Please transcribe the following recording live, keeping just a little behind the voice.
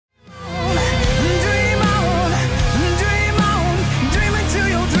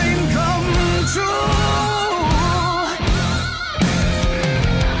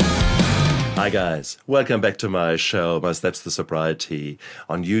guys, welcome back to my show, My Steps to Sobriety,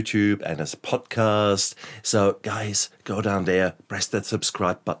 on YouTube and as a podcast. So, guys, go down there, press that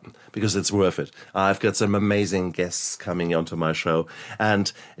subscribe button because it's worth it. I've got some amazing guests coming onto my show,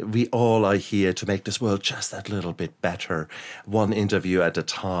 and we all are here to make this world just that little bit better, one interview at a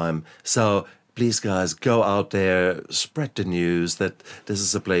time. So, please, guys, go out there, spread the news that this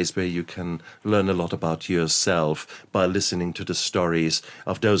is a place where you can learn a lot about yourself by listening to the stories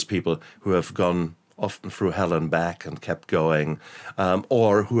of those people who have gone often through hell and back and kept going,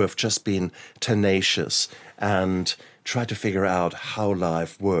 or who have just been tenacious and tried to figure out how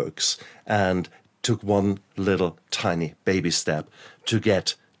life works and took one little tiny baby step to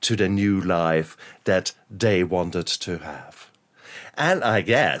get to the new life that they wanted to have. And I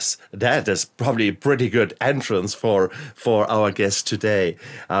guess that is probably a pretty good entrance for our guest today.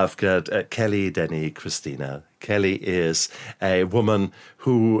 I've got Kelly Denny Christina. Kelly is a woman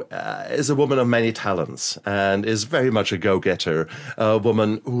who is a woman of many talents and is very much a go-getter, a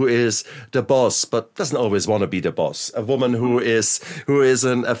woman who is the boss but doesn't always want to be the boss, a woman who is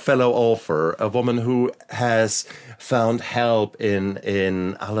a fellow author, a woman who has found help in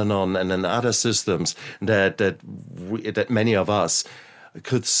Al-Anon and in other systems that many of us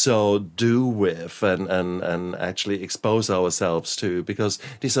could so do with and actually expose ourselves to, because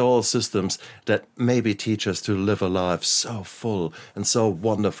these are all systems that maybe teach us to live a life so full and so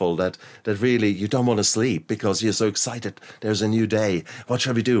wonderful that really you don't want to sleep because you're so excited. There's a new day. What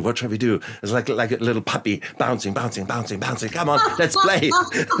shall we do? What shall we do? It's like a little puppy bouncing. Come on, let's play.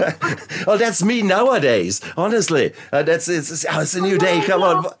 Oh, that's me nowadays. Honestly, it's a new day. Come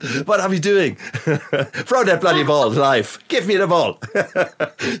on, what are we doing? Throw that bloody ball, life. Give me the ball.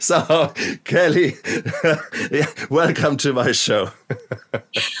 So, Kelly, welcome to my show.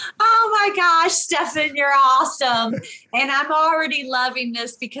 Oh my gosh, Stefan, you're awesome. And I'm already loving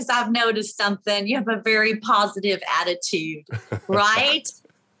this because I've noticed something. You have a very positive attitude, right?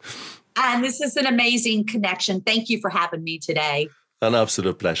 And this is an amazing connection. Thank you for having me today. An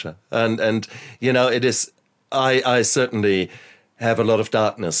absolute pleasure. And you know, it is, I certainly have a lot of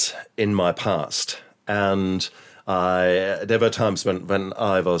darkness in my past. And there were times when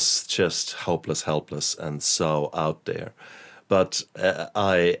I was just hopeless, helpless, and so out there. But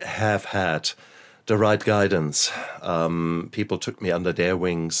I have had the right guidance. People took me under their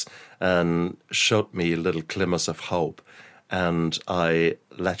wings and showed me little glimmers of hope. And I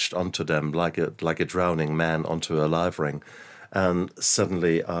latched onto them like a drowning man onto a live ring. And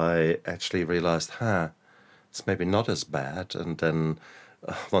suddenly I actually realized, it's maybe not as bad. And then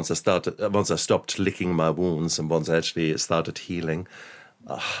once I stopped licking my wounds and once I actually started healing,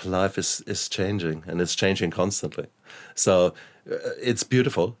 life is changing, and it's changing constantly. So it's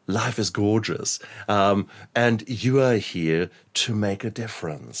beautiful. Life is gorgeous. And you are here to make a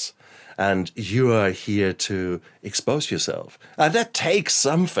difference. And you are here to expose yourself. And that takes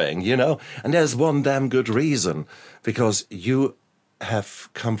something, you know. And there's one damn good reason, because you have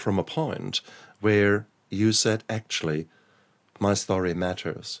come from a point where you said, actually, my story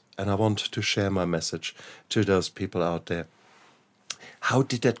matters, and I want to share my message to those people out there. How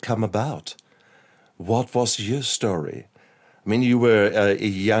did that come about? What was your story? I mean, you were a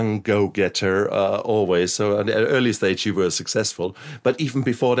young go-getter always, so at an early stage you were successful. But even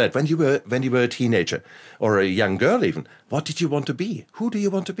before that, when you were a teenager or a young girl even, what did you want to be? Who do you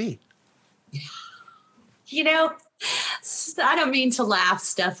want to be? You know, I don't mean to laugh,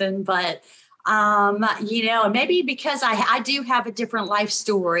 Stefan, but maybe because I do have a different life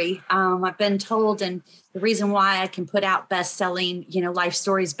story. I've been told, and the reason why I can put out best-selling, life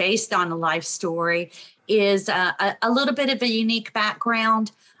stories based on a life story is a little bit of a unique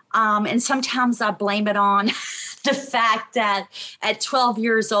background. And sometimes I blame it on the fact that at 12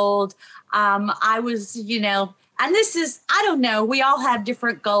 years old, I was, and this is, I don't know, we all have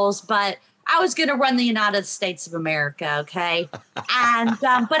different goals, but I was going to run the United States of America, okay? And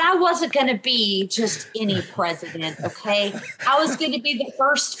but I wasn't going to be just any president, okay? I was going to be the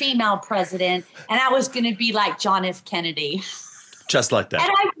first female president, and I was going to be like John F. Kennedy. Just like that. And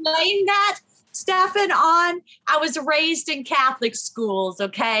I blame that, Stefan, on I was raised in Catholic schools,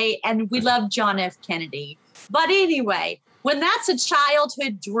 okay? And we love John F. Kennedy. But anyway, when that's a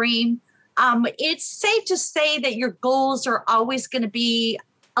childhood dream, it's safe to say that your goals are always going to be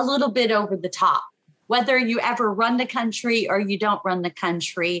a little bit over the top. Whether you ever run the country or you don't run the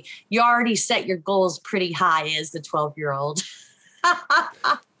country, you already set your goals pretty high as the 12-year-old.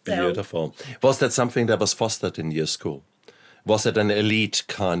 Beautiful. Was that something that was fostered in your school? Was it an elite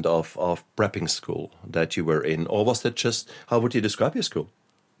kind of prepping school that you were in? Or was that just, how would you describe your school?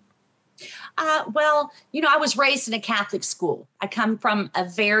 Well, I was raised in a Catholic school. I come from a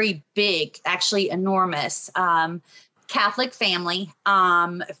very big, actually enormous Catholic family.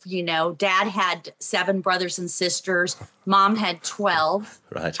 Dad had 7 brothers and sisters. Mom had 12.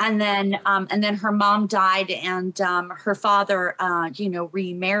 Right. And then her mom died, and her father,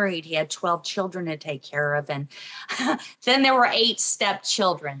 remarried. He had 12 children to take care of, and then there were 8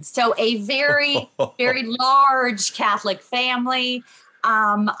 stepchildren. So a very, very large Catholic family.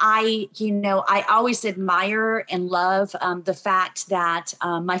 I always admire and love the fact that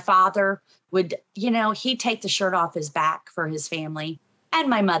my father would, he'd take the shirt off his back for his family, and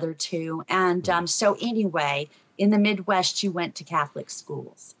my mother too. And so anyway, in the Midwest, you went to Catholic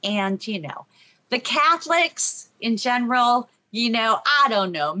schools, and, the Catholics in general, I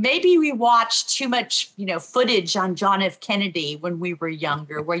don't know, maybe we watched too much, footage on John F. Kennedy when we were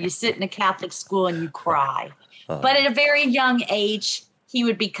younger, where you sit in a Catholic school and you cry. But at a very young age, he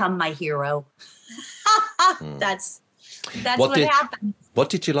would become my hero. That's what happened. What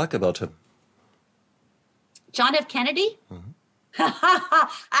did you like about him? John F. Kennedy? Mm-hmm.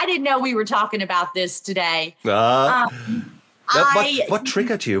 I didn't know we were talking about this today. What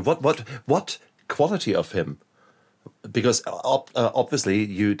triggered you? What quality of him? Because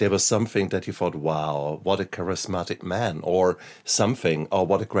obviously there was something that you thought, wow, what a charismatic man, or something, or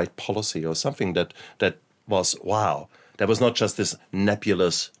what a great policy, or something that was, wow. There was not just this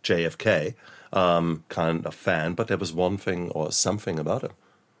nebulous JFK kind of fan, but there was one thing or something about him.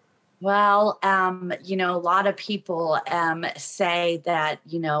 Well, a lot of people say that,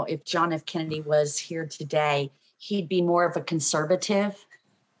 if John F. Kennedy was here today, he'd be more of a conservative.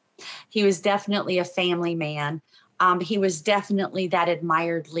 He was definitely a family man. He was definitely that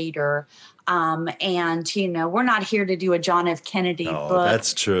admired leader. And, we're not here to do a John F. Kennedy book.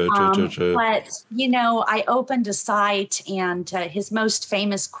 That's true. But, I opened a site, and his most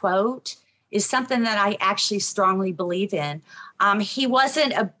famous quote is something that I actually strongly believe in. He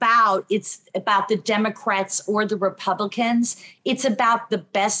wasn't it's about the Democrats or the Republicans. It's about the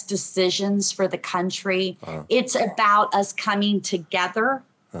best decisions for the country. It's about us coming together,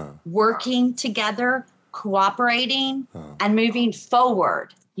 working together, cooperating, and moving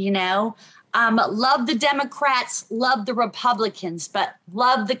forward. Love the Democrats, love the Republicans, but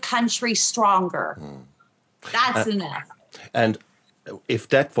love the country stronger. That's enough. And if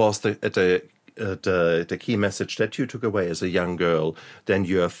that was the key message that you took away as a young girl, then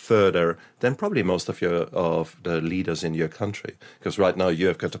you are further than probably most of the leaders in your country, because right now you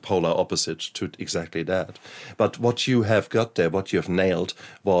have got the polar opposite to exactly that. But what you have got there, what you have nailed,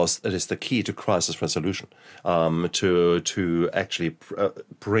 is the key to crisis resolution, to actually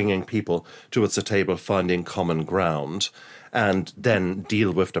bringing people towards the table, finding common ground, and then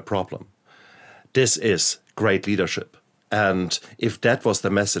deal with the problem. This is great leadership. And if that was the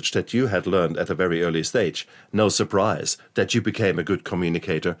message that you had learned at a very early stage, no surprise that you became a good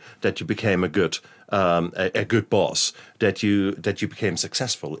communicator, that you became a good boss, that you became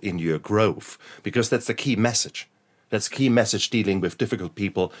successful in your growth, because that's the key message. That's the key message, dealing with difficult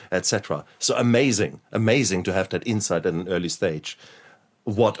people, etc. So amazing to have that insight at an early stage.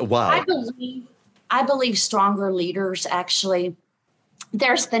 Wow! I believe stronger leaders, actually.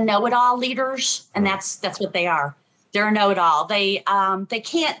 There's the know-it-all leaders, and that's what they are. They're a know-it-all. They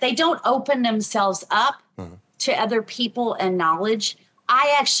don't open themselves up to other people and knowledge.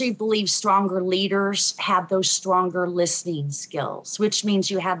 I actually believe stronger leaders have those stronger listening skills, which means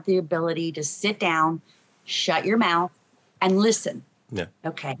you have the ability to sit down, shut your mouth, and listen. Yeah.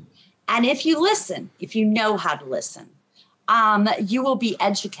 Okay. And if you listen, if you know how to listen, you will be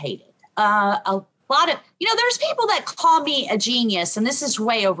educated. A lot of, there's people that call me a genius, and this is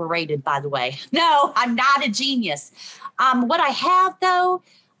way overrated, by the way. No, I'm not a genius. What I have, though,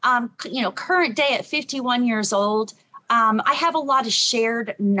 current day at 51 years old, I have a lot of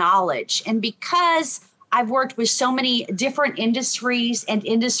shared knowledge. And because I've worked with so many different industries and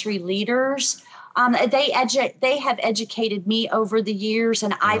industry leaders, they have educated me over the years,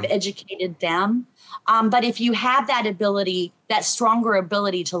 and I've educated them. But if you have that ability, that stronger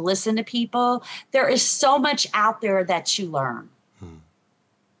ability to listen to people, there is so much out there that you learn.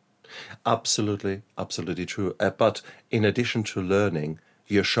 Absolutely true. But in addition to learning,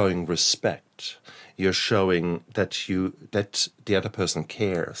 you're showing respect. You're showing that the other person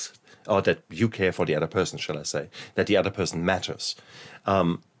cares, or that you care for the other person, shall I say, that the other person matters.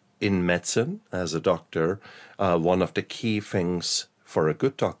 In medicine, as a doctor, one of the key things for a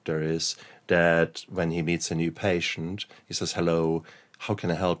good doctor is that when he meets a new patient, he says, "Hello, how can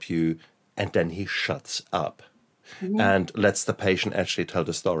I help you?" And then he shuts up. and lets the patient actually tell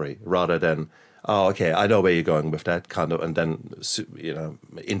the story rather than, oh, okay, I know where you're going with that kind of, and then,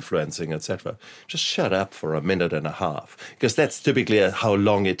 influencing, etc. Just shut up for a minute and a half, because that's typically how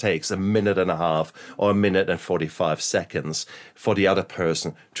long it takes, a minute and a half or a minute and 45 seconds for the other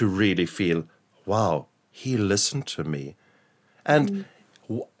person to really feel, wow, he listened to me. And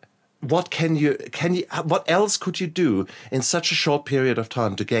what else could you do in such a short period of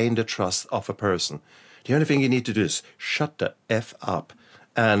time to gain the trust of a person? The only thing you need to do is shut the F up.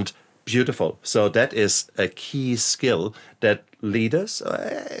 And beautiful. So that is a key skill that leaders,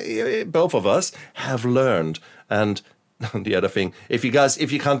 both of us, have learned. And the other thing, if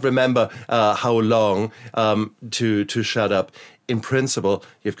you can't remember how long to shut up, in principle,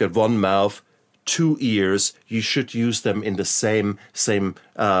 you've got one mouth, two ears. You should use them in the same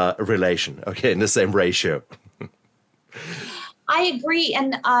relation, okay, in the same ratio. I agree.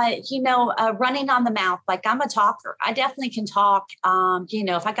 And, running on the mouth, like I'm a talker. I definitely can talk.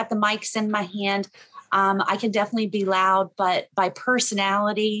 If I got the mics in my hand, I can definitely be loud. But by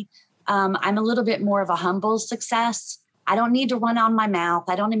personality, I'm a little bit more of a humble success. I don't need to run on my mouth.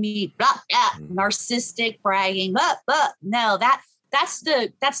 I don't need narcissistic bragging. No, that's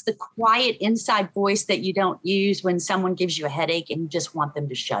the quiet inside voice that you don't use when someone gives you a headache and you just want them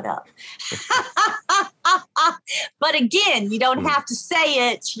to shut up. But again, you don't have to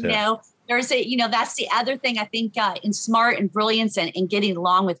say it, you know. There's that's the other thing I think in smart and brilliance and getting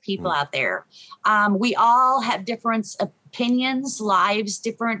along with people out there. We all have different opinions, lives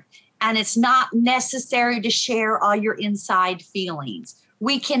different, and it's not necessary to share all your inside feelings.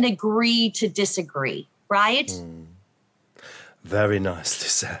 We can agree to disagree, right? Very nicely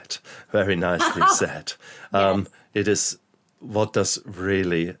said. Very nicely said. Yes. It is, what does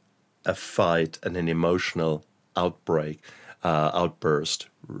really a fight and an emotional outburst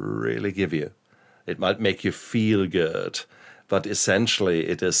really give you? It might make you feel good, but essentially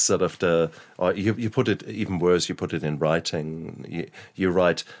it is sort of you put it even worse, you put it in writing. You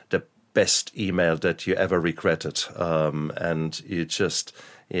write the best email that you ever regretted, and you just,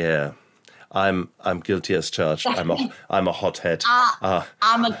 I'm guilty as charged. I'm a hothead.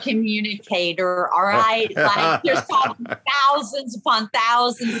 I'm a communicator. All right. Like there's probably thousands upon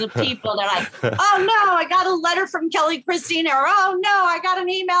thousands of people that are like, oh no, I got a letter from Kelly Christina, or oh no, I got an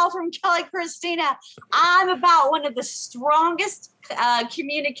email from Kelly Christina. I'm about one of the strongest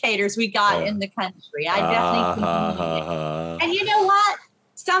communicators we got in the country. I definitely communicate. And you know what?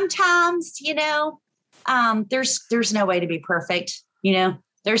 Sometimes, there's no way to be perfect,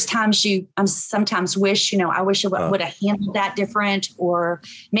 There's times sometimes wish, I wish I would have handled that different, or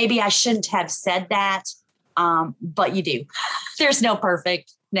maybe I shouldn't have said that. But you do. There's no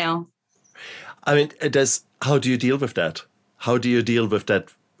perfect. No. I mean, how do you deal with that? How do you deal with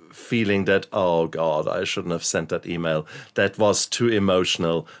that feeling that, oh God, I shouldn't have sent that email. That was too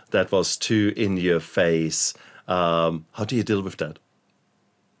emotional. That was too in your face. How do you deal with that?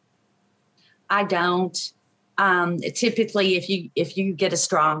 I don't. Typically, if you get a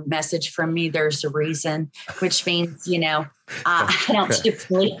strong message from me, there's a reason, which means, I don't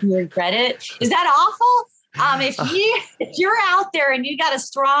typically regret it. Is that awful? If you're out there and you got a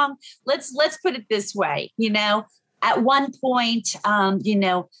strong, let's put it this way, at one point,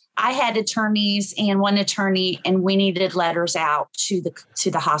 I had attorneys and one attorney, and we needed letters out to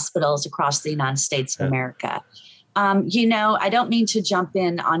the hospitals across the United States of America. I don't mean to jump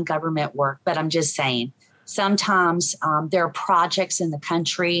in on government work, but I'm just saying, sometimes there are projects in the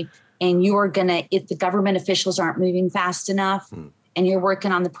country and if the government officials aren't moving fast enough and you're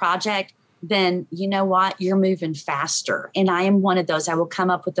working on the project, then you know what? You're moving faster. And I am one of those. I will come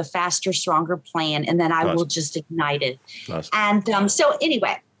up with a faster, stronger plan, and then I will just ignite it. Nice. And so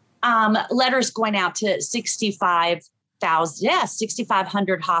anyway, letters going out to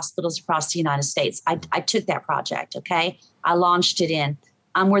 6,500 hospitals across the United States. I took that project. Okay. I launched it in.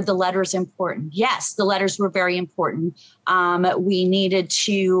 Were the letters important? Yes, the letters were very important. We needed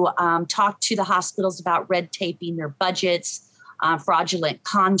to talk to the hospitals about red taping their budgets, fraudulent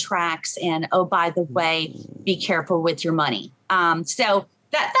contracts, and, oh, by the way, be careful with your money. So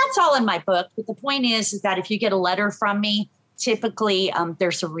that's all in my book. But the point is that if you get a letter from me, typically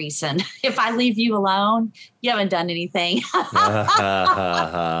there's a reason. If I leave you alone, you haven't done anything. But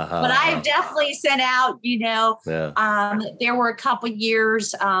I've definitely sent out, there were a couple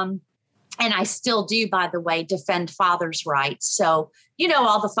years, and I still do, by the way, defend fathers' rights. So,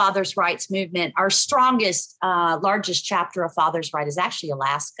 all the fathers' rights movement, our strongest, largest chapter of fathers' right is actually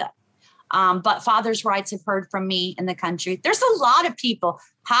Alaska. But fathers' rights have heard from me in the country. There's a lot of people.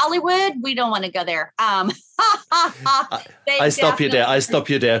 Hollywood, we don't want to go there. I stop you there. I stop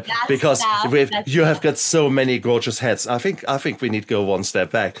you there because you have got so many gorgeous heads. I think we need to go one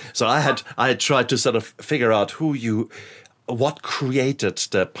step back. So I had tried to sort of figure out what created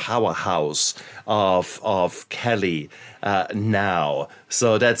the powerhouse of Kelly now.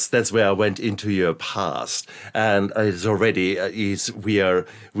 So that's where I went into your past, and it's already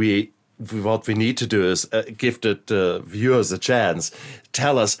what we need to do is give the viewers a chance.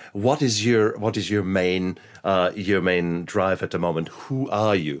 Tell us what is your main drive at the moment. Who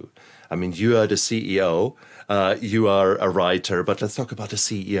are you? I mean, you are the CEO. You are a writer, but let's talk about the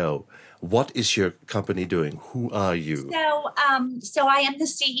CEO. What is your company doing? Who are you? So I am the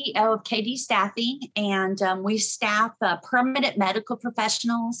CEO of KD Staffing, and we staff permanent medical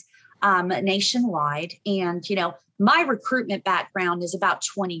professionals nationwide. And, my recruitment background is about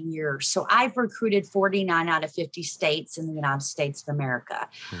 20 years. So I've recruited 49 out of 50 states in the United States of America.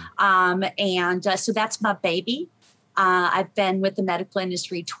 So that's my baby. I've been with the medical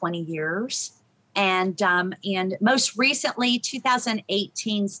industry 20 years. And most recently,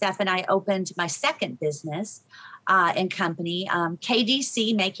 2018, Steph and I opened my second business and company,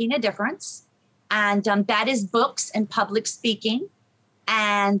 KDC Making a Difference. And that is books and public speaking.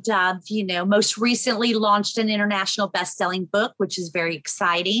 And, most recently launched an international best-selling book, which is very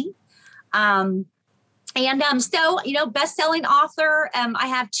exciting. Best-selling author. I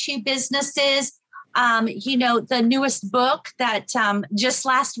have two businesses. The newest book that just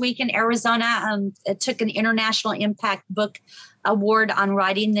last week in Arizona, it took an International Impact Book Award on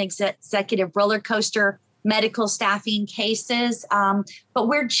writing the executive roller coaster medical staffing cases. But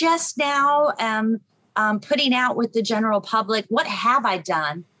we're just now putting out with the general public, what have I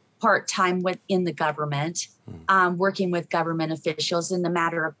done part-time in the government, working with government officials in the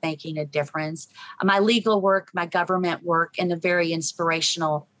matter of making a difference. My legal work, my government work, and a very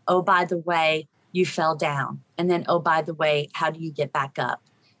inspirational, oh, by the way, you fell down. And then, oh, by the way, how do you get back up?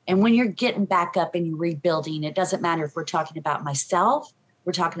 And when you're getting back up and you're rebuilding, it doesn't matter if we're talking about myself,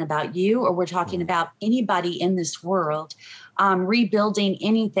 we're talking about you, or we're talking about anybody in this world, rebuilding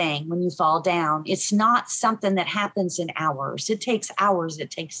anything when you fall down. It's not something that happens in hours. It takes hours, it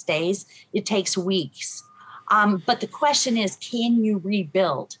takes days, it takes weeks. But the question is, can you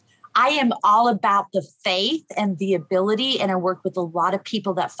rebuild? I am all about the faith and the ability, and I work with a lot of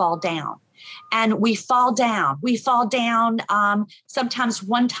people that fall down. And we fall down. We fall down sometimes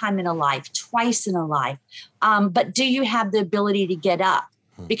one time in a life, twice in a life. But do you have the ability to get up?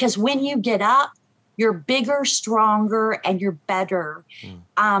 Because when you get up, you're bigger, stronger, and you're better.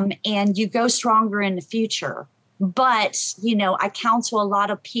 And you go stronger in the future. But, I counsel a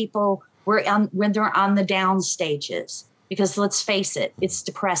lot of people when they're on the down stages, because let's face it, it's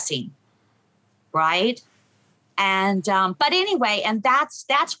depressing, right? And, but anyway, and that's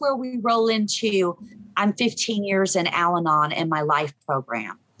where we roll into, I'm 15 years in Al-Anon in my life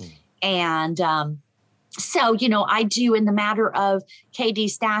program. And, so, I do in the matter of KD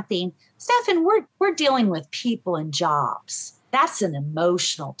Staffing, Stephan, we're dealing with people and jobs. That's an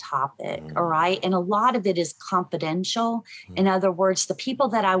emotional topic, all right? And a lot of it is confidential. In other words, the people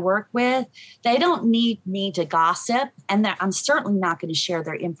that I work with, they don't need me to gossip, and I'm certainly not going to share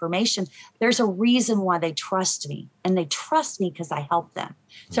their information. There's a reason why they trust me, and they trust me because I help them.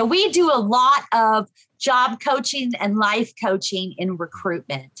 So we do a lot of job coaching and life coaching in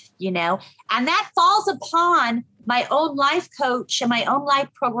recruitment, and that falls upon my own life coach and my own life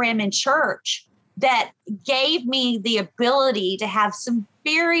program in church that gave me the ability to have some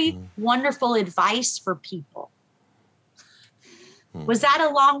very wonderful advice for people. Was that a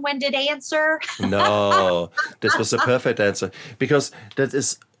long-winded answer? No, this was a perfect answer, because that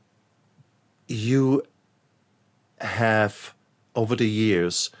is, you have over the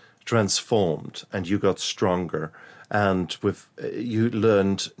years transformed and you got stronger, and you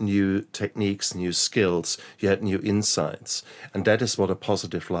learned new techniques, new skills, you had new insights, and that is what a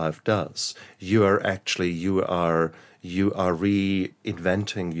positive life does. You are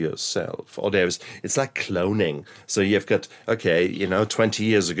reinventing yourself, or it's like cloning. So you've got, 20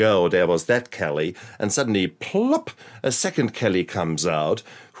 years ago there was that Kelly, and suddenly plop, a second Kelly comes out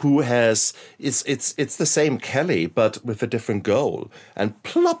who has, it's the same Kelly but with a different goal, and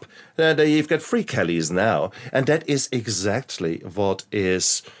plop, you've got 3 Kellys now. And that is exactly what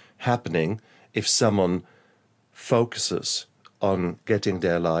is happening if someone focuses on getting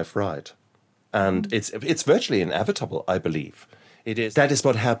their life right. And it's virtually inevitable, I believe. It is. That is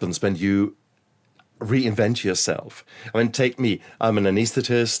what happens when you reinvent yourself. I mean, take me. I'm an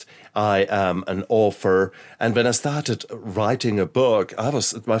anesthetist. I am an author. And when I started writing a book,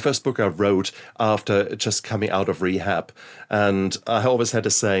 my first book I wrote after just coming out of rehab. And I always had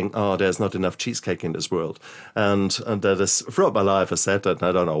a saying, oh, there's not enough cheesecake in this world. And that is, throughout my life, I said that, and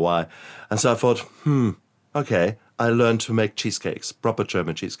I don't know why. And so I thought, okay, I learned to make cheesecakes, proper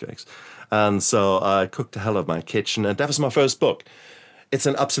German cheesecakes. And so I cooked the hell out of my kitchen, and that was my first book. It's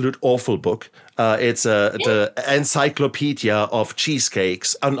an absolute awful book. It's the encyclopedia of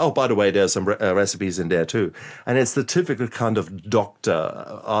cheesecakes. And oh, by the way, there's some recipes in there too. And it's the typical kind of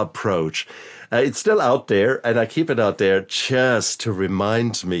doctor approach. It's still out there, and I keep it out there just to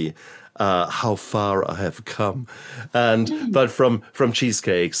remind me how far I have come. But from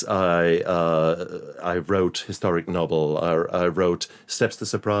cheesecakes, I wrote historic novel. I wrote Steps to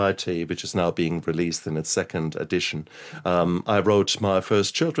Sobriety, which is now being released in its second edition. I wrote my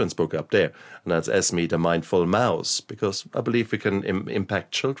first children's book up there, and that's Esme, the Mindful Mouse, because I believe we can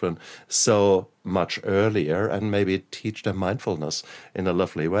impact children so much earlier and maybe teach them mindfulness in a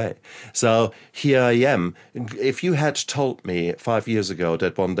lovely way. So here I am. If you had told me 5 years ago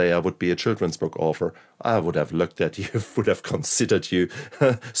that one day I would be a children's book author, I would have looked at you, would have considered you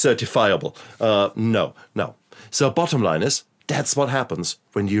certifiable. No. So bottom line is, that's what happens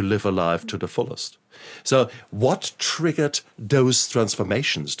when you live a life to the fullest. So what triggered those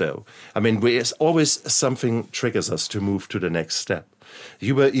transformations, though? I mean, always something triggers us to move to the next step.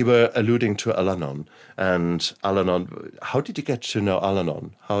 You were alluding to Al-Anon, and Al-Anon. How did you get to know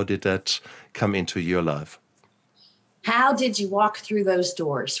Al-Anon? How did that come into your life? How did you walk through those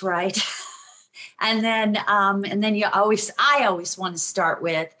doors, right? and then I always want to start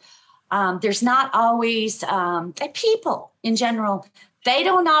with, there's not always people in general. They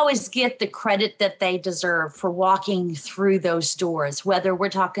don't always get the credit that they deserve for walking through those doors, whether we're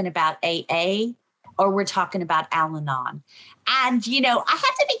talking about AA or we're talking about Al-Anon. And, I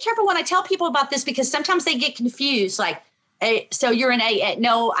have to be careful when I tell people about this, because sometimes they get confused. Like, hey, so you're in AA?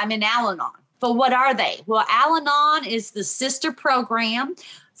 No, I'm in Al-Anon. But what are they? Well, Al-Anon is the sister program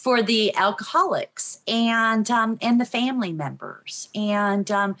for the alcoholics and the family members.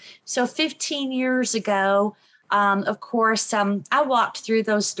 And so 15 years ago, of course, I walked through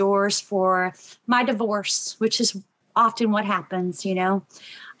those doors for my divorce, which is often what happens,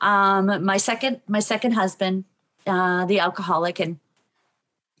 my second husband, the alcoholic, and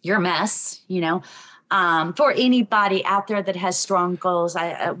you're a mess, for anybody out there that has strong goals.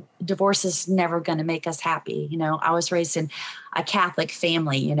 Divorce is never going to make us happy. I was raised in a Catholic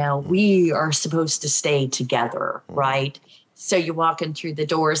family. We are supposed to stay together, right? So you're walking through the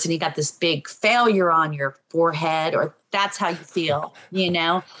doors and you got this big failure on your forehead, or that's how you feel,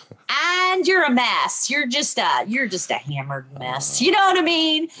 and you're a mess. You're just a hammered mess. You know what I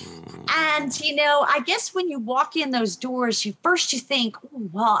mean? And, I guess when you walk in those doors, you think, oh,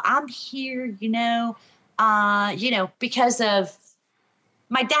 well, I'm here, because of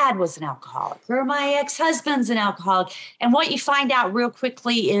my dad was an alcoholic, or my ex-husband's an alcoholic. And what you find out real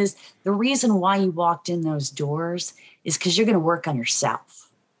quickly is the reason why you walked in those doors is because you're going to work on yourself.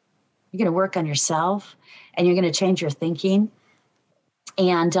 You're going to work on yourself, and you're going to change your thinking.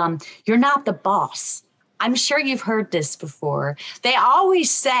 And you're not the boss. I'm sure you've heard this before. They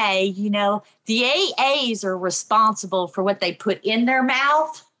always say, the AAs are responsible for what they put in their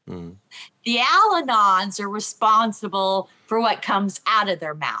mouth. Mm. The Al-Anons are responsible for what comes out of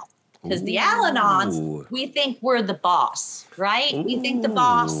their mouth. Because the Al-Anons, we think we're the boss, right? Ooh. We think the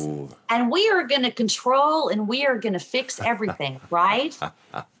boss, and we are going to control, and we are going to fix everything, right?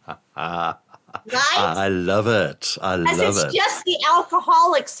 Right? I love it. It's just the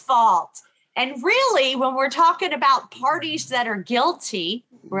alcoholic's fault. And really, when we're talking about parties that are guilty,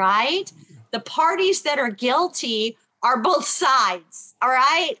 right? The parties that are guilty are both sides, all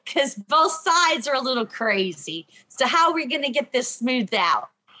right? Because both sides are a little crazy. So how are we going to get this smoothed out,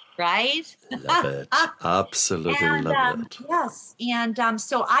 right? Love it. Absolutely love it. Yes. And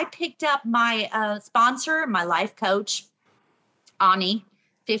so I picked up my sponsor, my life coach, Ani,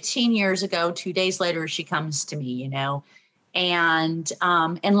 15 years ago. 2 days later, she comes to me, and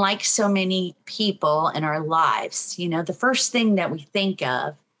like so many people in our lives, the first thing that we think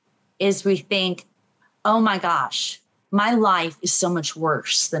of is oh my gosh, my life is so much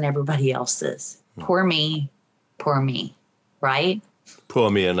worse than everybody else's. Poor me, right? Pour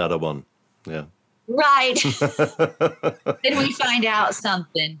me another one. Yeah. Right. Then we find out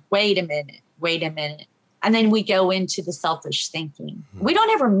something. Wait a minute. And then we go into the selfish thinking. We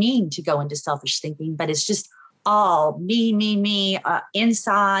don't ever mean to go into selfish thinking, but it's just all me,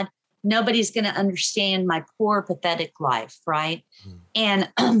 inside. Nobody's going to understand my poor, pathetic life, right? And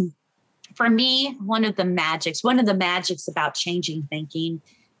For me, one of the magics about changing thinking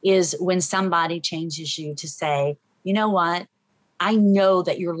is when somebody changes you to say, you know what? I know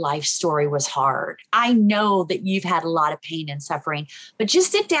that your life story was hard. I know that you've had a lot of pain and suffering, but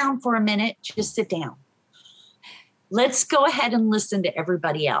just sit down for a minute. Just sit down. Let's go ahead and listen to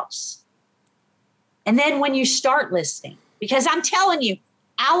everybody else. And then when you start listening, because I'm telling you,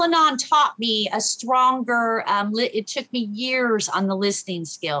 Al-Anon taught me a stronger, it took me years on the listening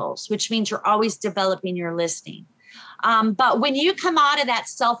skills, which means you're always developing your listening. But when you come out of that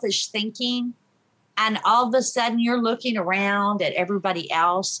selfish thinking and all of a sudden you're looking around at everybody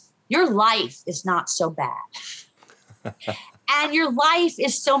else, your life is not so bad. And your life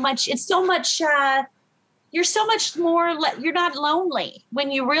is you're so much more, you're not lonely when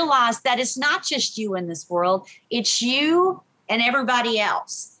you realize that it's not just you in this world, it's you and everybody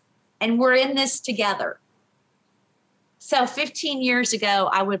else. And we're in this together. So 15 years ago,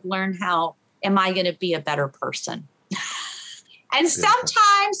 I would learn am I going to be a better person? And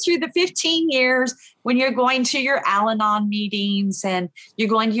sometimes through the 15 years, when you're going to your Al-Anon meetings and you're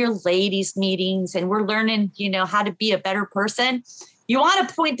going to your ladies meetings and we're learning, how to be a better person, you want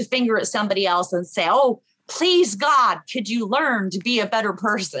to point the finger at somebody else and say, oh, please, God, could you learn to be a better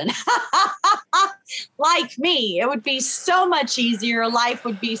person? Like me, it would be so much easier. Life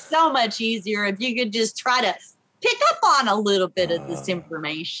would be so much easier if you could just try to pick up on a little bit of this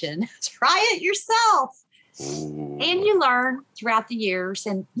information. Try it yourself. Ooh. And you learn throughout the years.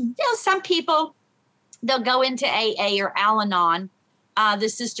 And some people, they'll go into AA or Al-Anon, the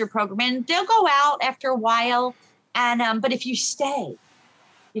sister program, and they'll go out after a while. And but if you stay,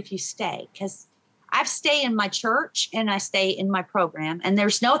 because I stay in my church and I stay in my program, and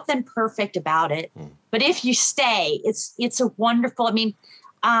there's nothing perfect about it. But if you stay, it's a wonderful.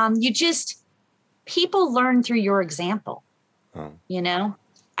 People learn through your example.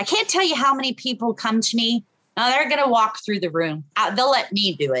 I can't tell you how many people come to me. Now they're going to walk through the room. They'll let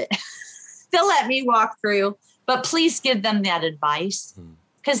me do it. They'll let me walk through, but please give them that advice,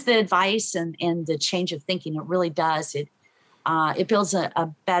 because the advice and the change of thinking, it really does. It builds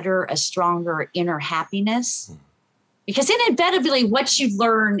a better, a stronger inner happiness, because inevitably what you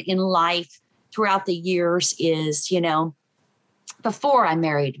learn in life throughout the years is, before I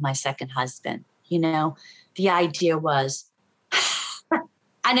married my second husband, the idea was,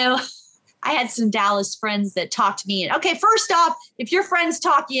 I know I had some Dallas friends that talked to me. And okay, first off, if your friends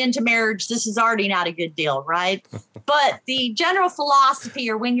talk you into marriage, this is already not a good deal, right? But the general philosophy,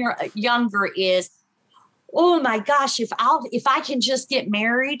 or when you're younger, is, oh my gosh, if I can just get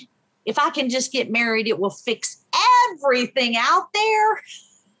married, it will fix everything out there.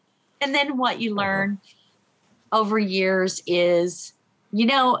 And then what you learn over years is,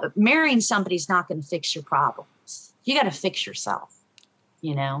 marrying somebody's not going to fix your problems. You got to fix yourself,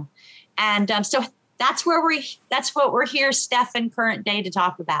 And so that's what we're here, Stefan, current day, to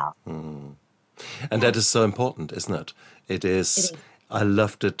talk about. And that is so important, isn't it? It is. I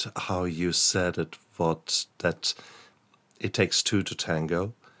loved it how you said it. That it takes two to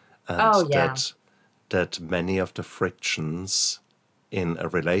tango, and that many of the frictions in a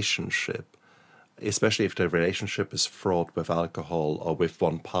relationship, especially if the relationship is fraught with alcohol or with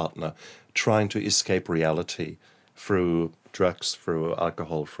one partner trying to escape reality through drugs, through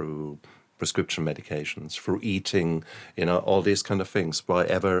alcohol, through prescription medications, through eating, all these kind of things,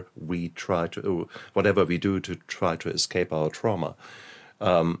 whatever we do to try to escape our trauma,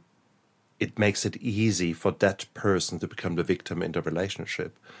 it makes it easy for that person to become the victim in the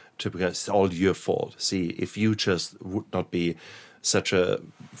relationship, because it's all your fault. See, if you just would not be such a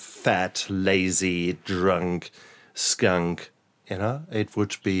fat, lazy, drunk skunk, it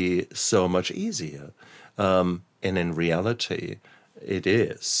would be so much easier. And in reality,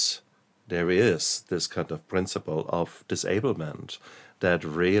 there is this kind of principle of disablement that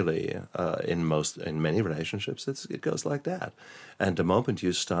really, in many relationships, it goes like that. And the moment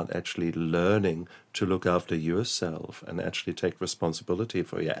you start actually learning to look after yourself and actually take responsibility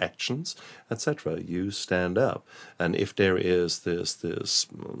for your actions, etc., you stand up. And if there is this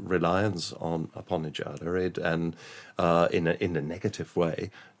reliance upon each other, in a negative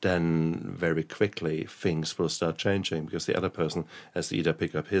way, then very quickly things will start changing, because the other person has to either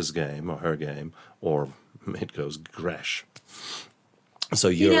pick up his game or her game, or it goes crash. So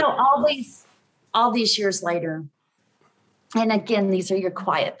all these years later, and again, these are your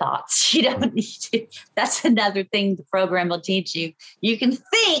quiet thoughts. You don't need to. That's another thing the program will teach you. You can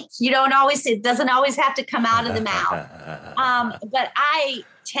think. It doesn't always have to come out of the mouth. But I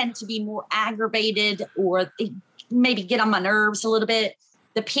tend to be more aggravated, or maybe get on my nerves a little bit.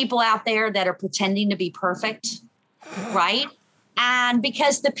 The people out there that are pretending to be perfect, right? And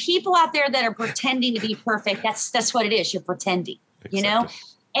because the people out there that are pretending to be perfect, that's what it is. You're pretending, you know?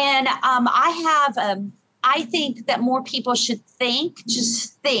 And I think that more people should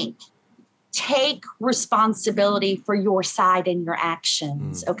just think, take responsibility for your side and your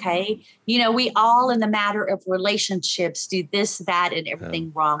actions. Okay. You know, we all in the matter of relationships do this, that, and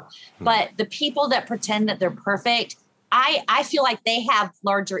everything wrong. But the people that pretend that they're perfect, I feel like they have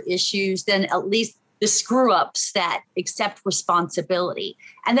larger issues than at least the screw ups that accept responsibility.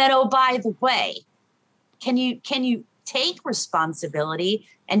 And then, oh, by the way, can you take responsibility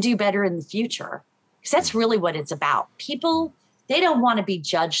and do better in the future? Because that's really what it's about. People, they don't want to be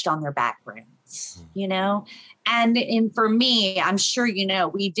judged on their backgrounds, you know? And for me, I'm sure, you know,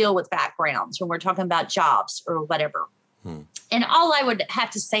 we deal with backgrounds when we're talking about jobs or whatever. And all I would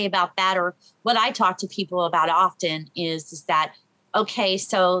have to say about that, or what I talk to people about often is that, okay,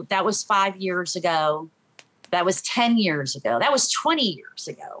 so that was 5 years ago. That was 10 years ago. That was 20 years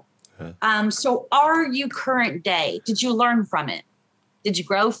ago. So are you current day? Did you learn from it? Did you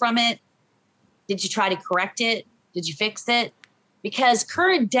grow from it? Did you try to correct it? Did you fix it? Because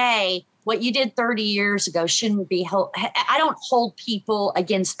current day, what you did 30 years ago shouldn't be held. I don't hold people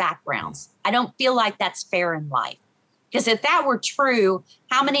against backgrounds. I don't feel like that's fair in life. Because if that were true,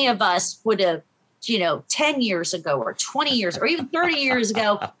 how many of us would have, you know, 10 years ago or 20 years or even 30 years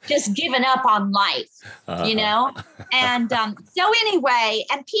ago, just given up on life, you know? And so anyway,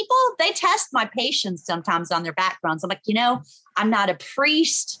 and people, they test my patience sometimes on their backgrounds. I'm like, you know, I'm not a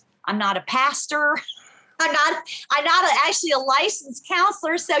priest. I'm not a pastor. I'm not actually a licensed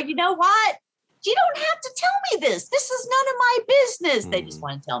counselor. So you know what? You don't have to tell me this. This is none of my business. They just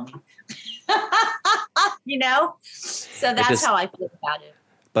want to tell me, you know? So that's how I feel about it.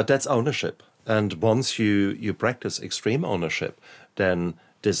 But that's ownership. And once you practice extreme ownership, then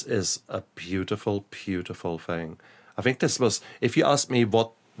this is a beautiful, beautiful thing. I think this was, if you ask me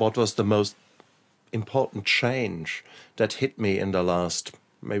what was the most important change that hit me in the last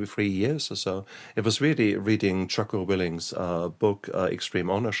maybe 3 years or so, it was really reading Jocko Willink's book, Extreme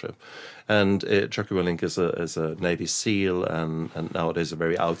Ownership. And Jocko Willink is a Navy SEAL and nowadays a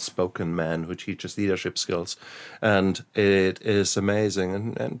very outspoken man who teaches leadership skills. And it is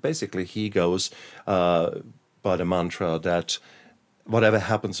amazing. And basically he goes by the mantra that whatever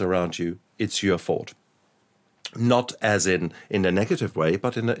happens around you, it's your fault. Not as in a negative way,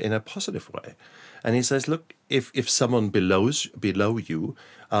 but in a positive way. And he says, look, if someone below you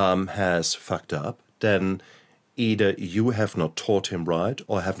has fucked up, then either you have not taught him right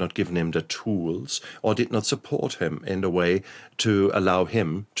or have not given him the tools or did not support him in the way to allow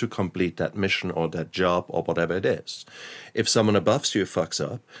him to complete that mission or that job or whatever it is. If someone above you fucks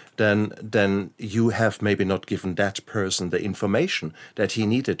up, then you have maybe not given that person the information that he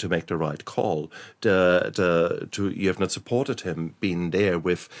needed to make the right call. You have not supported him, being there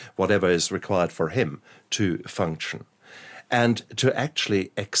with whatever is required for him to function. And to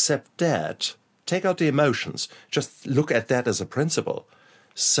actually accept that, take out the emotions, just look at that as a principle.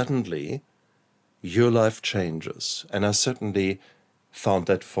 Suddenly, your life changes. And I certainly found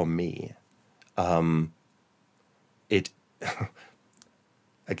that for me. I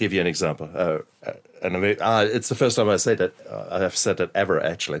give you an example. It's the first time I say that. I have said that ever,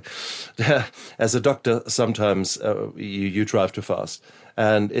 actually. As a doctor, sometimes you drive too fast.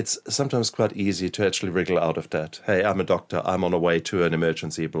 And it's sometimes quite easy to actually wriggle out of that. Hey, I'm a doctor. I'm on a way to an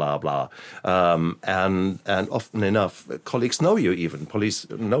emergency, blah, blah. And often enough, colleagues know you even. Police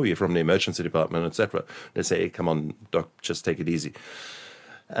know you from the emergency department, etc. They say, hey, come on, doc, just take it easy.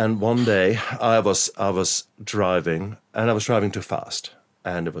 And one day I was driving, and I was driving too fast.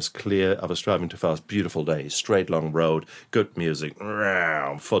 And it was clear I was driving too fast. Beautiful day, straight long road, good music,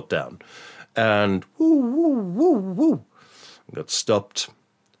 foot down. And woo, woo, woo, woo. Got stopped,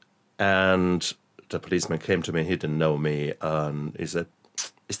 and the policeman came to me. He didn't know me, and he said,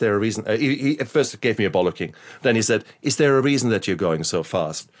 "Is there a reason?" He at first gave me a bollocking. Then he said, "Is there a reason that you're going so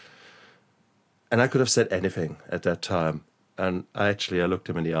fast?" And I could have said anything at that time. And I looked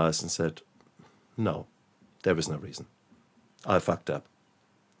him in the eyes and said, "No, there is no reason. I fucked up."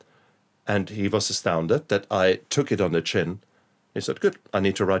 And he was astounded that I took it on the chin. He said, "Good, I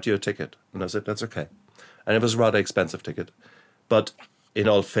need to write you a ticket." And I said, "That's okay." And it was a rather expensive ticket. But in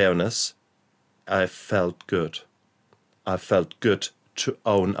all fairness, I felt good. I felt good to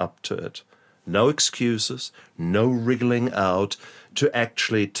own up to it. No excuses, no wriggling out, to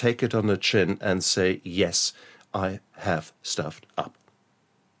actually take it on the chin and say, yes, I have stuffed up.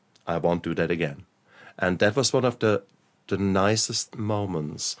 I won't do that again. And that was one of the nicest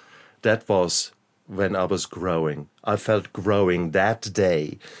moments. That was when I was growing. I felt growing that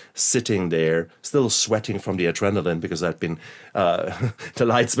day, sitting there, still sweating from the adrenaline because I'd been, the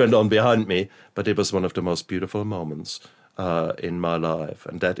lights went on behind me, but it was one of the most beautiful moments in my life.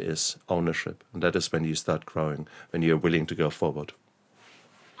 And that is ownership. And that is when you start growing, when you're willing to go forward.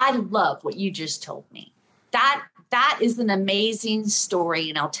 I love what you just told me. That is an amazing story,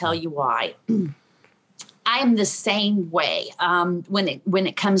 and I'll tell you why. I'm the same way when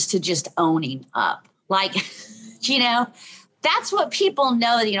it comes to just owning up. Like, that's what people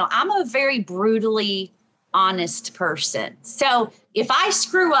know. I'm a very brutally honest person. So if I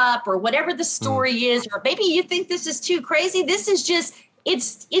screw up or whatever the story is, or maybe you think this is too crazy, this is just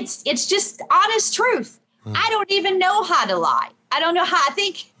it's just honest truth. I don't even know how to lie. I don't know how.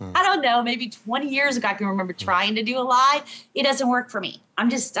 I don't know, maybe 20 years ago, I can remember trying to do a lie. It doesn't work for me.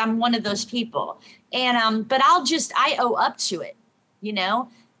 I'm one of those people. And, but I owe up to it,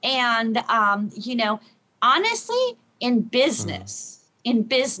 and, honestly, in business,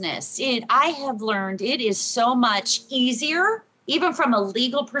 I have learned it is so much easier, even from a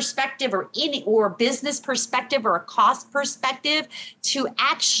legal perspective or business perspective or a cost perspective, to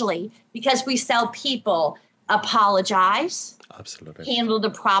actually, because we sell people, apologize. Absolutely. Handle the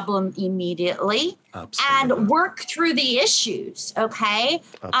problem immediately. Absolutely. And work through the issues. Okay.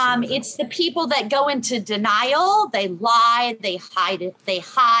 It's the people that go into denial. They lie. They hide it.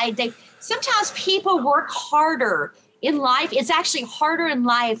 Sometimes people work harder in life. It's actually harder in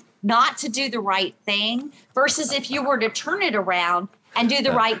life not to do the right thing versus if you were to turn it around and do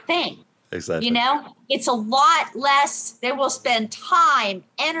the right thing. Exactly. It's a lot less. They will spend time,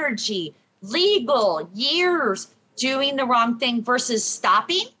 energy, legal years doing the wrong thing versus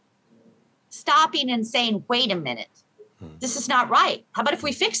stopping and saying, wait a minute, this is not right. How about if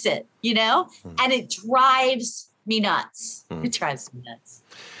we fix it, and it drives me nuts. It drives me nuts.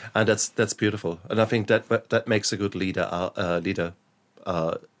 And that's beautiful. And I think that makes a good leader, the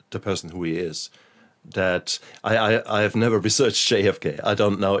person who he is. That I have never researched JFK. I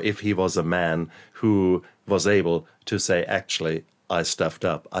don't know if he was a man who was able to say, actually, I stuffed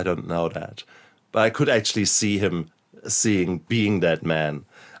up. I don't know that. But I could actually see him being that man.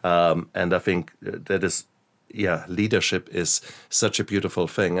 And I think that is, leadership is such a beautiful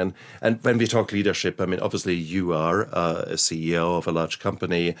thing. And when we talk leadership, I mean, obviously you are a CEO of a large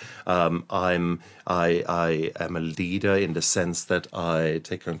company. I am a leader in the sense that I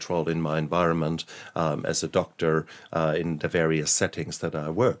take control in my environment as a doctor in the various settings that I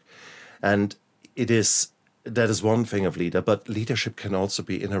work. And that is one thing of leader, but leadership can also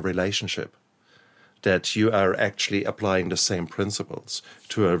be in a relationship, that you are actually applying the same principles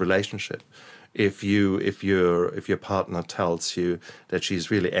to a relationship. If your partner tells you that she's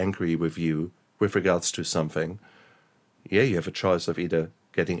really angry with you with regards to something, you have a choice of either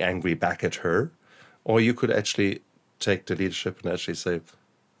getting angry back at her, or you could actually take the leadership and actually say,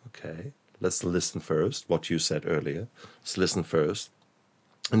 okay, let's listen first, what you said earlier. Let's listen first.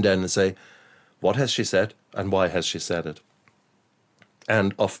 And then say, what has she said and why has she said it?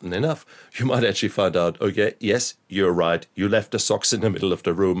 And often enough, you might actually find out, okay, yes, you're right. You left the socks in the middle of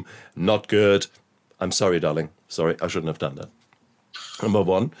the room. Not good. I'm sorry, darling. Sorry, I shouldn't have done that. Number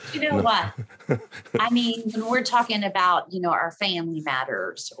one. You know what? I mean, when we're talking about, our family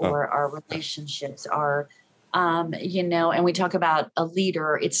matters or our relationships are, and we talk about a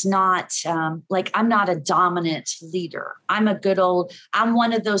leader, it's not I'm not a dominant leader. I'm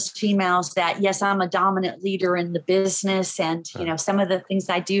one of those females that, yes, I'm a dominant leader in the business. And, some of the things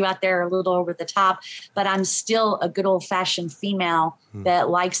I do out there are a little over the top, but I'm still a good old fashioned female that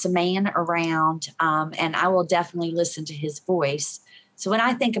likes a man around. And I will definitely listen to his voice. So when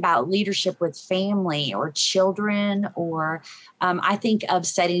I think about leadership with family or children, or I think of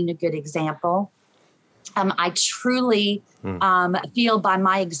setting a good example. I truly feel by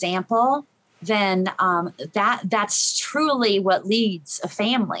my example, then that's truly what leads a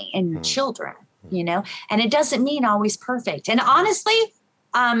family and your children, and it doesn't mean always perfect. And honestly,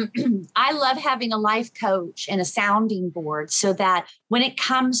 I love having a life coach and a sounding board so that when it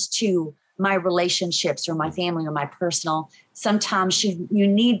comes to my relationships or my family or my personal, sometimes you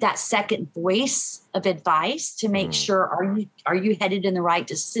need that second voice of advice to make sure, are you headed in the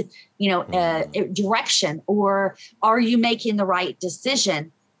right direction, or are you making the right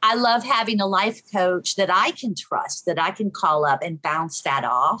decision? I love having a life coach that I can trust, that I can call up and bounce that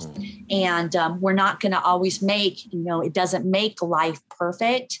off. And we're not going to always it doesn't make life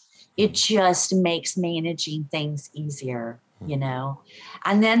perfect. It just makes managing things easier.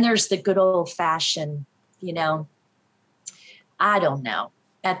 And then there's the good old fashioned, I don't know,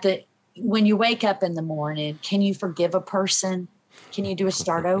 when you wake up in the morning, can you forgive a person? Can you do a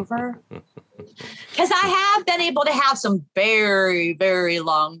start over? Because I have been able to have some very, very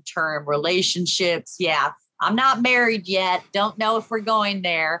long-term relationships. Yeah, I'm not married yet. Don't know if we're going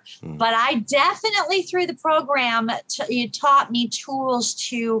there. But I definitely, through the program, you taught me tools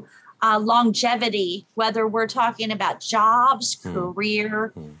to longevity, whether we're talking about jobs,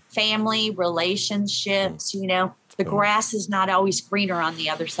 career, family, relationships, the grass is not always greener on the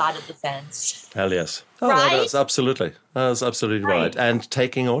other side of the fence. Hell yes. Oh, right? That's absolutely right. And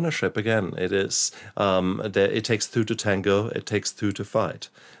taking ownership again. It is. It takes two to tango. It takes two to fight.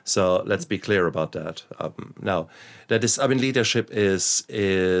 So let's be clear about that. Now, that is. I mean, leadership is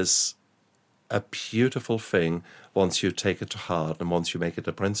a beautiful thing once you take it to heart and once you make it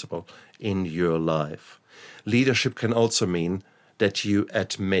a principle in your life. Leadership can also mean that you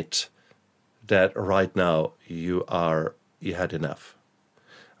admit that right now you had enough.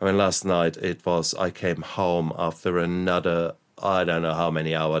 I mean, last night I came home after another, I don't know how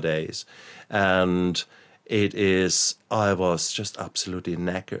many hour days. And I was just absolutely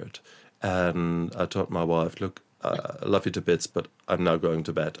knackered. And I told my wife, look, I love you to bits, but I'm now going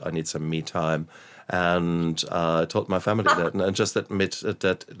to bed. I need some me time. And I told my family that, and just admit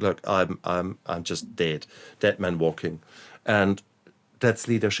that, look, I'm just dead man walking. And that's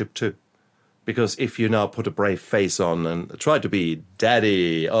leadership too. Because if you now put a brave face on and try to be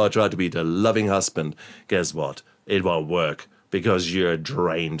daddy or try to be the loving husband, guess what? It won't work because you're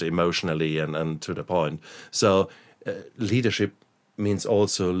drained emotionally and to the point. So leadership means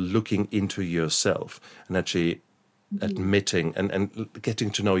also looking into yourself and actually admitting and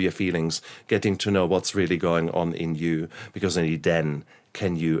getting to know your feelings, getting to know what's really going on in you, because only then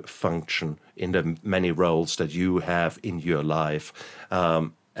can you function in the many roles that you have in your life.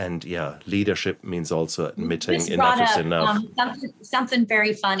 And yeah, leadership means also admitting enough is enough. Something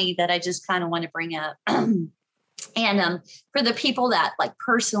very funny that I just kind of want to bring up. And for the people that like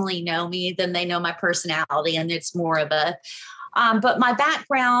personally know me, then they know my personality, and it's more of a, but my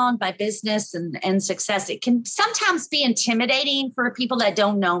background, my business and success, it can sometimes be intimidating for people that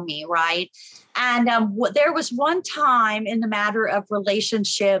don't know me, right? And there was one time in the matter of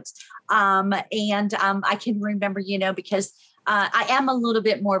relationships, and I can remember, because I am a little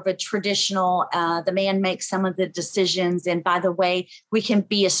bit more of a traditional, the man makes some of the decisions. And by the way, we can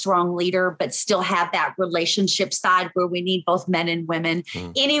be a strong leader, but still have that relationship side where we need both men and women.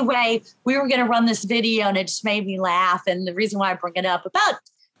 Anyway, we were going to run this video and it just made me laugh. And the reason why I bring it up about,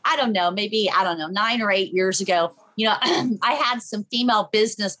 9 or 8 years ago, I had some female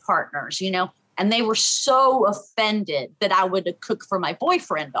business partners, and they were so offended that I would cook for my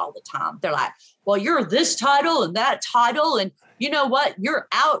boyfriend all the time. They're like, well, you're this title and that title. And you know what? You're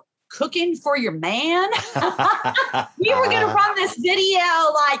out cooking for your man. We were going to run this video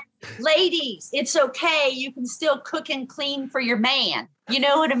like, ladies, it's okay. You can still cook and clean for your man. You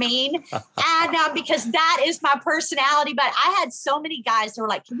know what I mean? And because that is my personality. But I had so many guys that were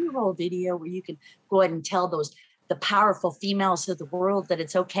like, can you roll a video where you can go ahead and tell the powerful females of the world that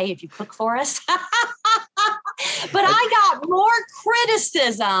it's okay if you cook for us? But I got more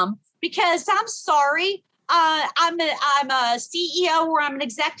criticism because I'm sorry. I'm a CEO or I'm an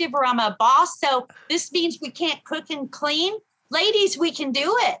executive or I'm a boss. So this means we can't cook and clean. Ladies, we can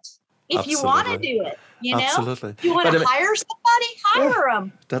do it. If you want to do it, Absolutely. If you want to hire somebody, hire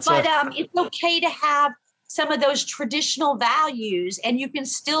them. That's but right. It's okay to have some of those traditional values, and you can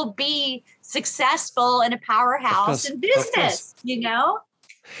still be successful in a powerhouse in business,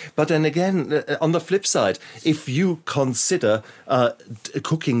 But then again, on the flip side, if you consider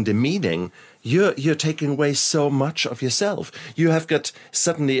cooking demeaning, you're taking away so much of yourself. You have got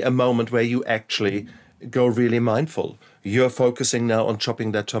suddenly a moment where you actually go really mindful. You're focusing now on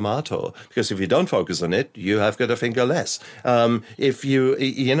chopping that tomato, because if you don't focus on it, you have got a finger less. If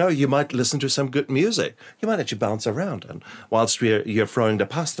you might listen to some good music. You might actually bounce around, and whilst you're throwing the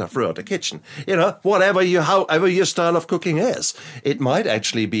pasta throughout the kitchen, however your style of cooking is, it might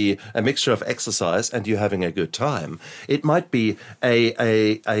actually be a mixture of exercise and you having a good time. It might be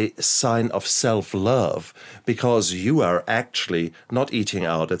a sign of self-love because you are actually not eating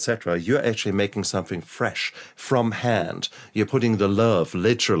out, etc. You're actually making something fresh from hand. You're putting the love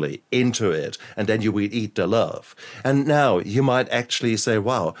literally into it, and then you will eat the love. And now you might actually say,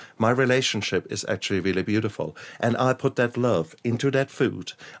 wow, my relationship is actually really beautiful. And I put that love into that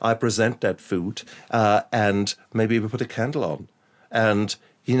food. I present that food, and maybe we put a candle on. And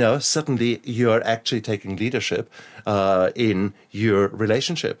suddenly you're actually taking leadership in your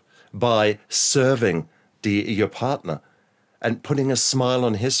relationship by serving your partner and putting a smile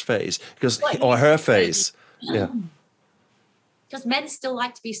on his face or her face. Yeah. Because men still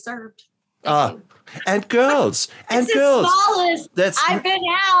like to be served. Thank Ah, you. and girls, and It's as girls. small as That's I've been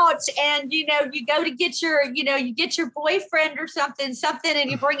out and you go to get you get your boyfriend or something,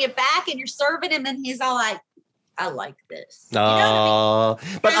 and you bring it back and you're serving him and he's all like, I like this. You know what I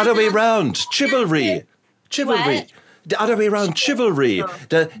mean? But other way around, That's chivalry. what? The other way around, chivalry. Sure.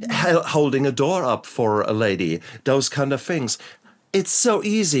 The holding a door up for a lady, those kind of things. It's so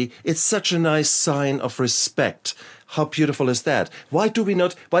easy. It's such a nice sign of respect. How beautiful is that? Why do we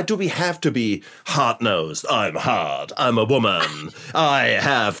not? Why do we have to be hard-nosed? I'm hard. I'm a woman. I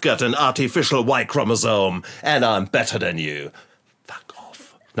have got an artificial Y chromosome, and I'm better than you. Fuck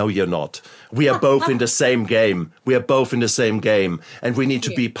off. No, you're not. We are both in the same game. We are both in the same game, and we need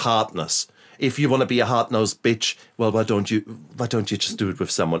to be partners. If you want to be a hard-nosed bitch, well, why don't you just do it with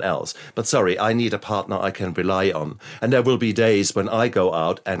someone else? But sorry, I need a partner I can rely on. And there will be days when I go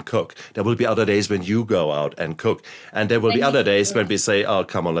out and cook. There will be other days when you go out and cook. And there will be other days when we say, oh,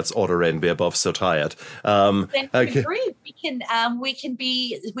 come on, let's order in. We're both so tired. Then Okay. agree. We can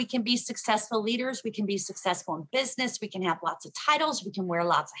be successful leaders. We can be successful in business. We can have lots of titles. We can wear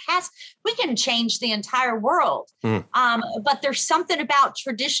lots of hats. We can change the entire world. But there's something about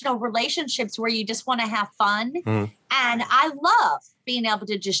traditional relationships where you just want to have fun. And I love being able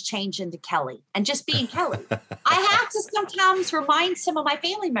to just change into Kelly and just being Kelly. I have to sometimes remind some of my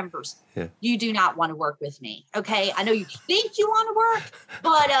family members, you do not want to work with me. Okay. I know you think you want to work,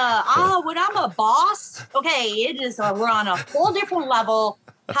 but when I'm a boss, okay, it is, we're on a whole different level.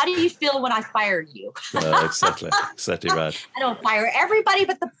 How do you feel when I fire you? Exactly right. I don't fire everybody,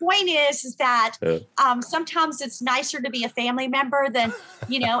 but the point is that sometimes it's nicer to be a family member than,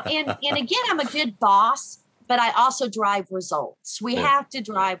 and again, I'm a good boss, but I also drive results. We have to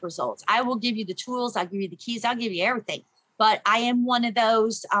drive results. I will give you the tools. I'll give you the keys. I'll give you everything. But I am one of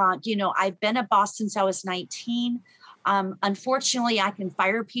those, I've been a boss since I was 19. Unfortunately, I can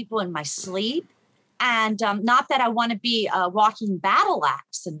fire people in my sleep. And not that I want to be a walking battle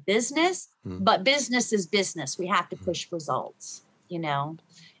axe in business, but business is business. We have to push results,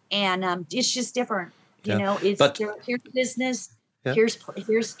 and it's just different. Here's business. Yeah.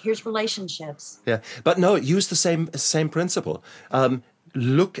 Here's relationships. Yeah, but no, use the same principle.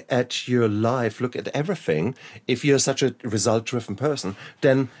 Look at your life, look at everything. If you're such a result-driven person,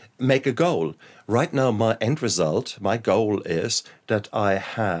 then make a goal. Right now, my end result, my goal is that I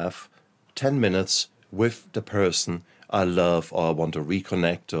have 10 minutes with the person I love or I want to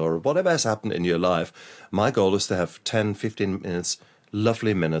reconnect or whatever has happened in your life. My goal is to have 10, 15 minutes,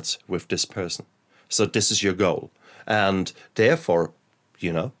 lovely minutes with this person. So this is your goal. And therefore,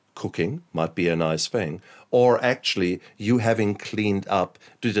 cooking might be a nice thing. Or actually, you having cleaned up,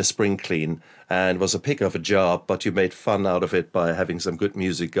 did a spring clean, and was a pick of a job, but you made fun out of it by having some good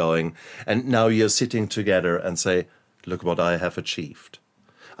music going. And now you're sitting together and say, look what I have achieved.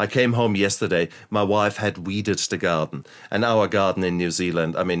 I came home yesterday. My wife had weeded the garden. And our garden in New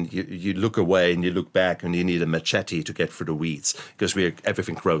Zealand, I mean, you look away and you look back and you need a machete to get through the weeds because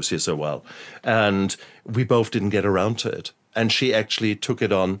everything grows here so well. And we both didn't get around to it. And she actually took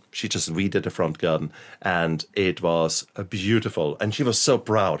it on. She just weeded the front garden. And it was beautiful. And she was so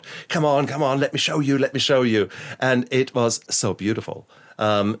proud. Come on, let me show you. And it was so beautiful.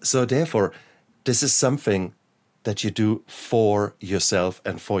 So therefore, this is something that you do for yourself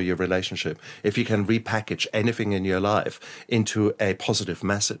and for your relationship. If you can repackage anything in your life into a positive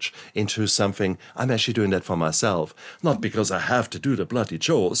message, into something, I'm actually doing that for myself, not because I have to do the bloody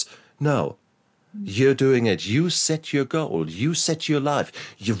chores. No, you're doing it. You set your goal. You set your life.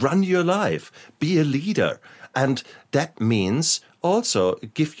 You run your life. Be a leader. And that means also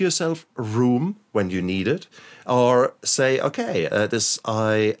give yourself room when you need it, or say, okay,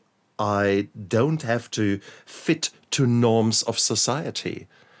 I don't have to fit to norms of society.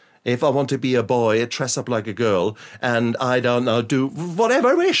 If I want to be a boy, dress up like a girl, and I don't know, do whatever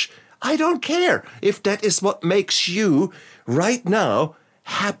I wish. I don't care. If that is what makes you right now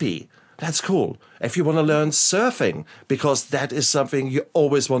happy, that's cool. If you want to learn surfing, because that is something you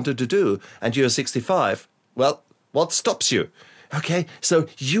always wanted to do, and you're 65, well, what stops you? Okay, so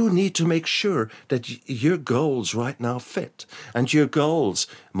you need to make sure that your goals right now fit. And your goals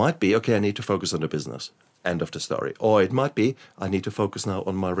might be, okay, I need to focus on the business. End of the story. Or it might be, I need to focus now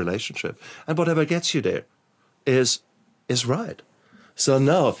on my relationship. And whatever gets you there is right. So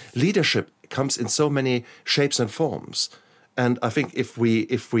now leadership comes in so many shapes and forms. And I think if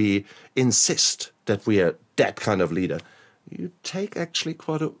we insist that we are that kind of leader, you take actually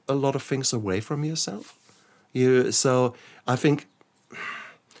quite a lot of things away from yourself. So I think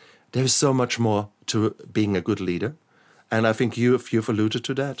there's so much more to being a good leader. And I think you've alluded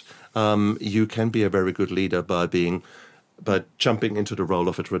to that. You can be a very good leader by being by jumping into the role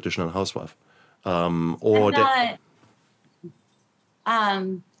of a traditional housewife? I'm not.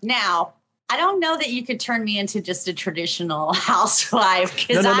 Now, I don't know that you could turn me into just a traditional housewife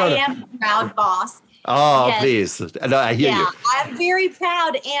because No. I am a proud boss. Oh, Yes. please. No, I hear Yeah, you. I'm very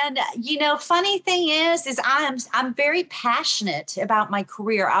proud. And funny thing is I'm very passionate about my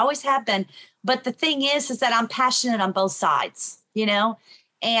career. I always have been. But the thing is that I'm passionate on both sides,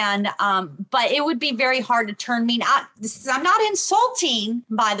 And but it would be very hard to turn me. I'm not insulting,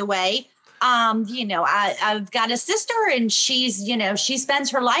 by the way. I've got a sister, and she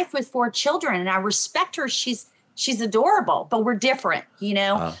spends her life with 4 children, and I respect her. She's adorable, but we're different,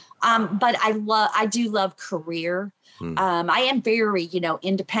 But I do love career. I am very,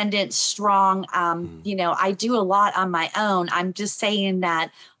 independent, strong. I do a lot on my own. I'm just saying that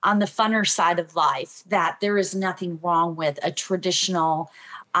on the funner side of life, that there is nothing wrong with a traditional,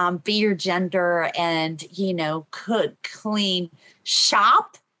 be your gender and, cook, clean,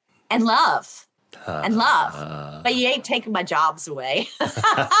 shop and love. But you ain't taking my jobs away. You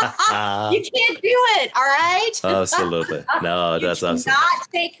can't do it. All right. Absolutely. No, You that's cannot absolutely.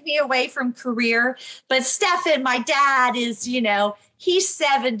 take me away from career. But Stefan, my dad is, he's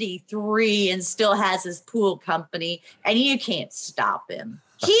 73 and still has his pool company, and you can't stop him.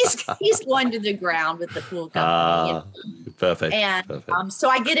 He's going to the ground with the pool company. Perfect. And Perfect. so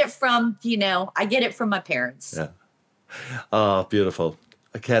I get it from, my parents. Yeah. Oh, beautiful.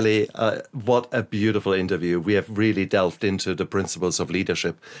 Kelly, what a beautiful interview. We have really delved into the principles of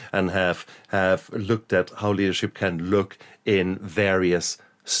leadership and have looked at how leadership can look in various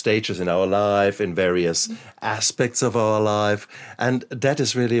stages in our life, in various aspects of our life. And that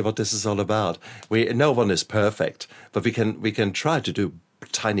is really what this is all about. No one is perfect, but we can try to do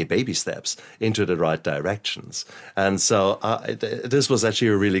tiny baby steps into the right directions. And so this was actually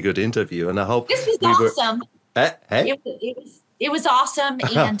a really good interview. And I hope this was awesome. Hey? It was awesome.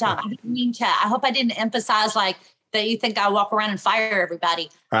 And I didn't mean to, I hope I didn't emphasize like that you think I walk around and fire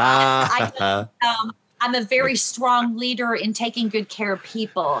everybody. I'm a very strong leader in taking good care of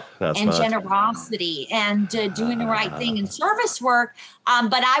people. That's and right. Generosity and doing the right thing in service work.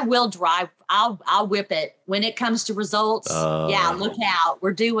 But I will drive. I'll whip it when it comes to results. Yeah, look out.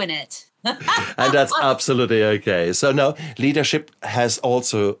 We're doing it. And that's absolutely okay. So no, leadership does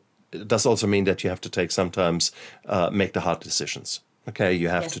also mean that you have to sometimes make the hard decisions. Okay, you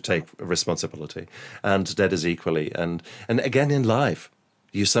have to take responsibility, and that is equally. And again in life,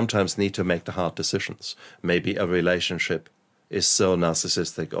 you sometimes need to make the hard decisions. Maybe a relationship is so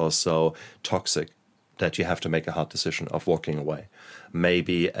narcissistic or so toxic that you have to make a hard decision of walking away.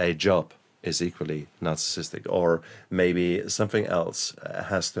 Maybe a job is equally narcissistic, or maybe something else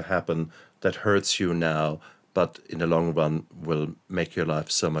has to happen that hurts you now, but in the long run will make your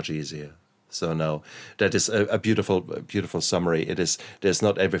life so much easier. So no, that is a beautiful, beautiful summary. There's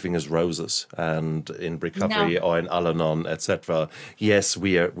not everything is roses, and in recovery or in Al-Anon, etc. Yes,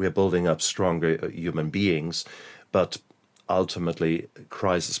 we're building up stronger human beings, but ultimately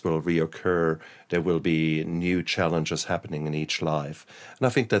crisis will reoccur. There will be new challenges happening in each life, and I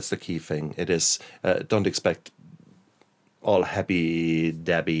think that's the key thing. It is don't expect all happy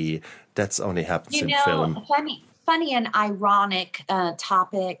Debbie. That's only happens in film. Funny and ironic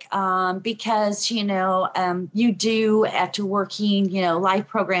topic because you do, after working life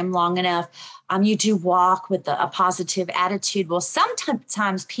program long enough, you do walk with a positive attitude. Well,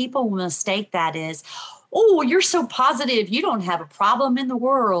 sometimes people will mistake that as, oh, you're so positive, you don't have a problem in the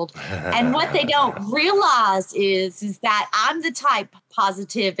world. And what they don't realize is that I'm the type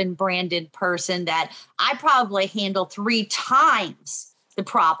positive and branded person that I probably handle 3 times the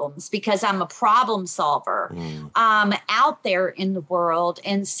problems because I'm a problem solver out there in the world.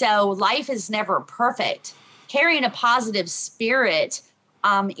 And so life is never perfect. Carrying a positive spirit,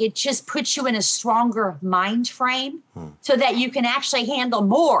 it just puts you in a stronger mind frame so that you can actually handle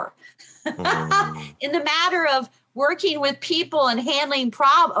more. In the matter of working with people and handling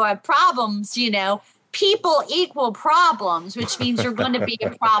problems, people equal problems, which means you're going to be a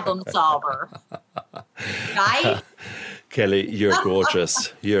problem solver. Right? Kelly, you're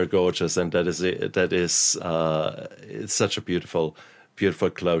gorgeous. You're gorgeous, and that is it's such a beautiful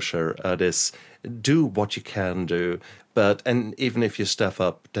closure. It is do what you can do, and even if you stuff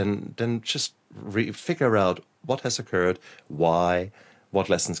up, then just figure out what has occurred, why, what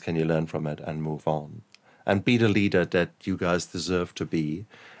lessons can you learn from it, and move on, and be the leader that you guys deserve to be.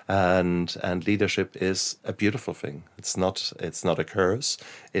 And leadership is a beautiful thing. It's not a curse.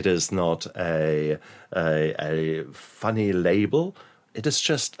 It is not a funny label. It is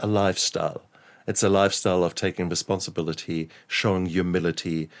just a lifestyle. It's a lifestyle of taking responsibility, showing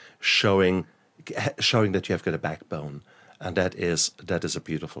humility, showing that you have got a backbone, And that is a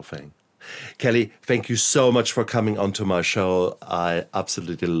beautiful thing. Kelly, thank you so much for coming onto my show. I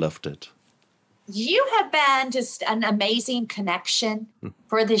absolutely loved it. You have been just an amazing connection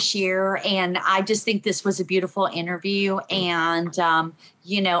for this year. And I just think this was a beautiful interview. And,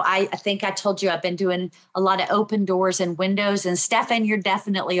 I think I told you I've been doing a lot of open doors and windows. And Stefan, you're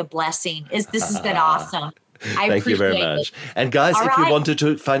definitely a blessing. This has been awesome. Thank you very much. It. And guys, all if right. you wanted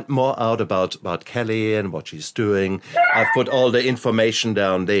to find more out about Kelly and what she's doing, I've put all the information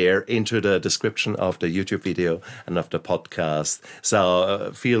down there into the description of the YouTube video and of the podcast.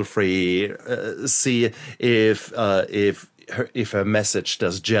 So feel free, see if her message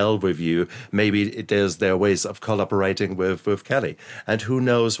does gel with you. Maybe there are ways of collaborating with Kelly. And who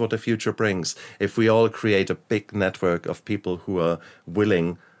knows what the future brings. If we all create a big network of people who are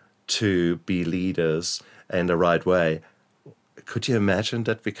willing to be leaders in the right way, could you imagine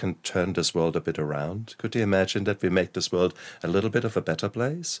that we can turn this world a bit around? Could you imagine that we make this world a little bit of a better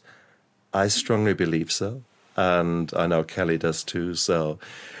place? I strongly believe so. And I know Kelly does too. So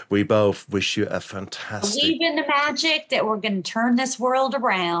we both wish you a fantastic... Believe in the magic that we're going to turn this world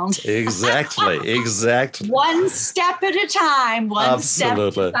around. Exactly. One step at a time.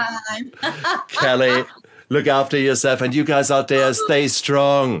 Absolutely. Step at a time. Kelly, look after yourself. And you guys out there, stay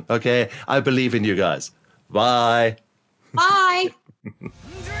strong. Okay? I believe in you guys. Bye. Bye.